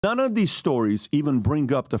None of these stories even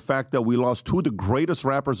bring up the fact that we lost two of the greatest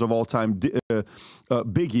rappers of all time,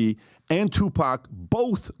 Biggie and Tupac.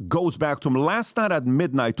 Both goes back to him. Last night at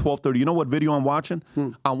midnight, 12:30, you know what video I'm watching?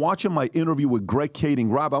 I'm watching my interview with Greg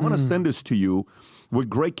Kading. Rob, I'm going to send this to you with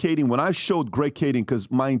Greg Kading. When I showed Greg Kading, because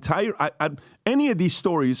my entire, any of these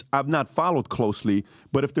stories I've not followed closely,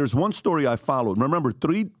 but if there's one story I followed, remember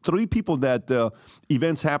three people that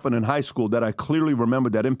events happened in high school that I clearly remember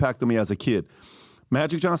that impacted me as a kid.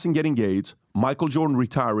 Magic Johnson getting engaged, Michael Jordan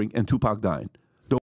retiring, and Tupac dying.